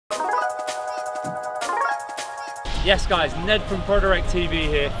Yes guys, Ned from Product TV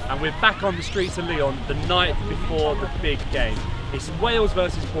here, and we're back on the streets of Lyon the night before the big game. It's Wales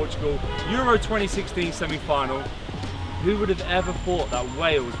versus Portugal, Euro 2016 semi-final. Who would have ever thought that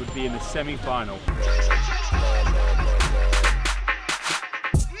Wales would be in the semi-final?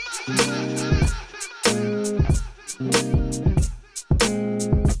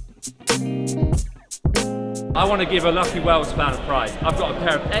 I want to give a lucky Wales fan a prize. I've got a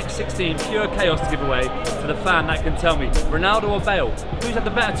pair of X16 PURECHAOS to give away to the fan that can tell me, Ronaldo or Bale, who's had the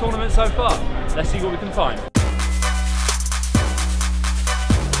better tournament so far? Let's see what we can find.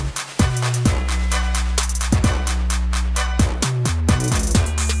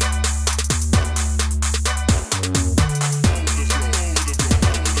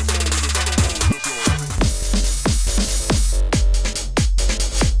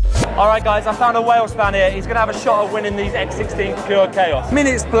 Alright guys, I found a Wales fan here. He's going to have a shot at winning these X16 PURECHAOS.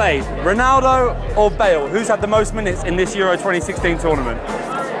 Minutes played, Ronaldo or Bale? Who's had the most minutes in this Euro 2016 tournament?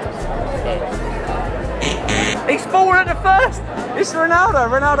 He's fallen at the first! It's Ronaldo.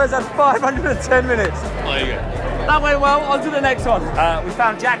 Ronaldo's had 510 minutes. Oh, you go. That went well, on to the next one. We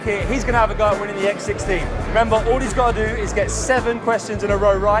found Jack here. He's going to have a go at winning the X16. Remember, all he's got to do is get 7 questions in a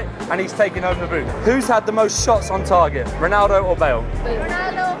row right, and he's taking home the boot. Who's had the most shots on target, Ronaldo or Bale?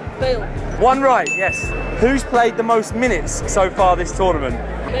 Ronaldo, Bale. One right, yes. Who's played the most minutes so far this tournament?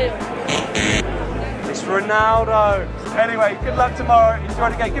 Bale. It's Ronaldo. Anyway, good luck tomorrow. Enjoy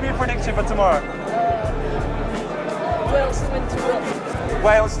the game. Give me a prediction for tomorrow. Wales win 2-1.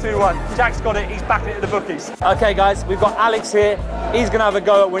 Wales 2-1. Jack's got it, he's backing it to the bookies. Okay guys, we've got Alex here. He's gonna have a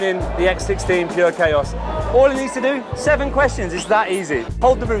go at winning the X16 PURECHAOS. All he needs to do, 7 questions, it's that easy.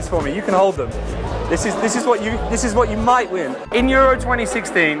 Hold the boots for me, you can hold them. This is what you might win. In Euro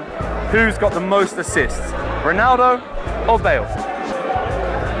 2016, who's got the most assists? Ronaldo or Bale?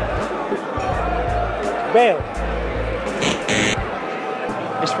 Bale.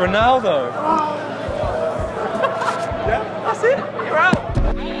 It's Ronaldo. Oh. Yeah, that's it, you're out.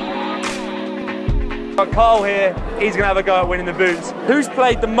 Got Carl here, he's going to have a go at winning the boots. Who's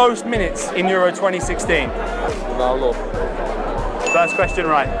played the most minutes in Euro 2016? Ronaldo. First question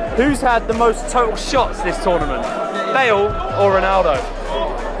right. Who's had the most total shots this tournament? Bale or Ronaldo?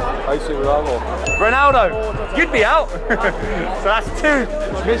 I say Ronaldo. Ronaldo, you'd be out. So that's 2.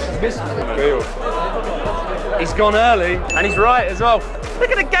 Miss. Bale. He's gone early, and he's right as well. Look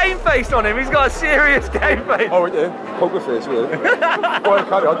at the game face on him, he's got a serious game face. Oh, right there. Poker face, really. Go on,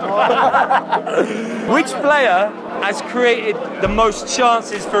 carry on. Which player has created the most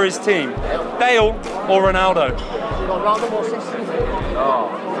chances for his team? Bale or Ronaldo? I'm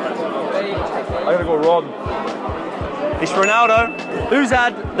going to go Ron. It's Ronaldo. Who's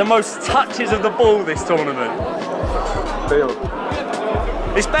had the most touches of the ball this tournament? Bale.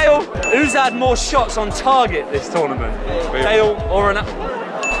 It's Bale. Who's had more shots on target this tournament? Bale or Ronaldo?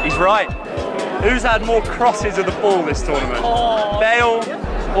 He's right. Who's had more crosses of the ball this tournament? Bale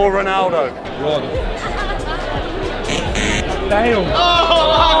or Ronaldo? Ron. Bale.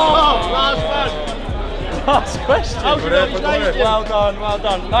 Last question. Well done, well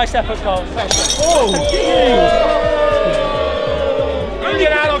done. Nice effort, Carl.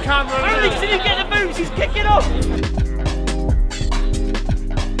 Ronaldo can't run. Only till you get the boots, he's kicking off.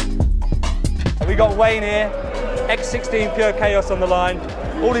 We got Wayne here, X16 PURECHAOS on the line.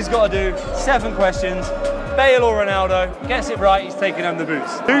 All he's got to do, 7 questions. Bale or Ronaldo, gets it right, he's taking home the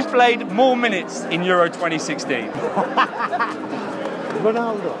boots. Who's played more minutes in Euro 2016?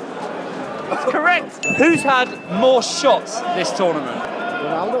 Ronaldo. That's correct. Who's had more shots this tournament?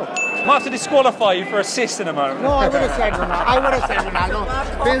 Ronaldo. Might have to disqualify you for assists in a moment. No, I would have said Ronaldo.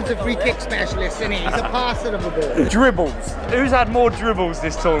 Bale's a free kick specialist, isn't he? He's a passer of a ball. Dribbles. Who's had more dribbles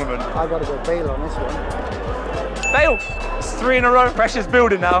this tournament? I've got to go Bale on this one. Bale. It's 3 in a row. Pressure's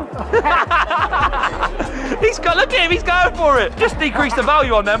building now. Look at him, he's going for it. Just decrease the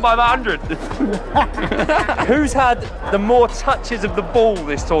value on them by about 100. Who's had the more touches of the ball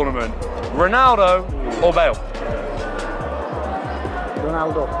this tournament? Ronaldo or Bale?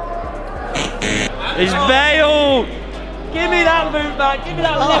 Ronaldo. It's Bale! Give me that boot back, give me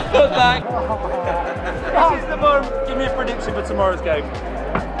that left foot back. This is the moment. Give me a prediction for tomorrow's game.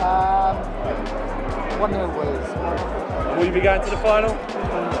 1-0 Wales. Will you be going to the final?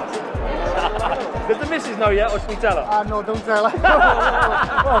 Does the missus know yet, or should we tell her? No, don't tell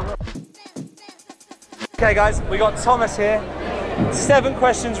her. Okay guys, we got Thomas here. 7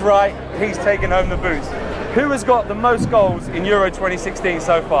 questions right, he's taking home the boots. Who has got the most goals in Euro 2016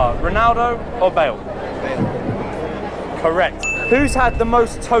 so far? Ronaldo or Bale? Bale. Correct. Who's had the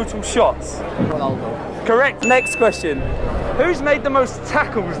most total shots? Ronaldo. Correct. Next question. Who's made the most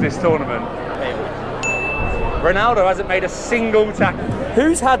tackles this tournament? Bale. Ronaldo hasn't made a single tackle.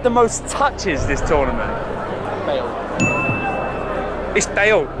 Who's had the most touches this tournament? Bale. It's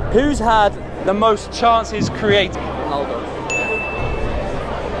Bale. Who's had the most chances created? Ronaldo.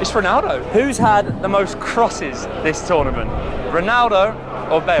 It's Ronaldo. Who's had the most crosses this tournament? Ronaldo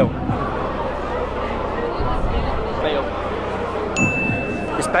or Bale? Bale.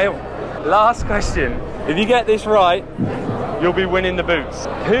 It's Bale. Last question. If you get this right, you'll be winning the boots.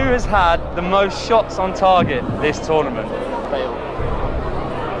 Who has had the most shots on target this tournament? Bale.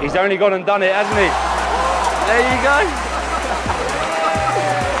 He's only gone and done it, hasn't he? There you go.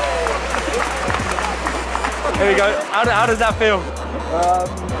 There you go. How does that feel?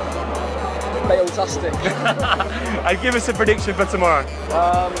 Bale-tastic. And give us a prediction for tomorrow.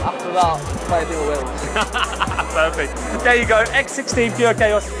 After that, play a deal with Wales. Perfect. There you go. X16 Pure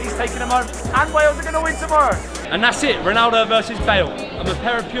Chaos. He's taking them home. And Wales are going to win tomorrow. And that's it. Ronaldo versus Bale. I'm a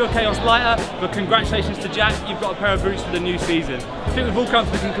pair of Pure Chaos lighter, but congratulations to Jack. You've got a pair of boots for the new season. I think we've all come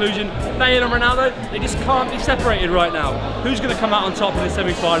to the conclusion, Bale and Ronaldo, they just can't be separated right now. Who's going to come out on top in the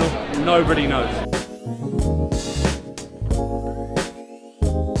semi-final? Nobody knows.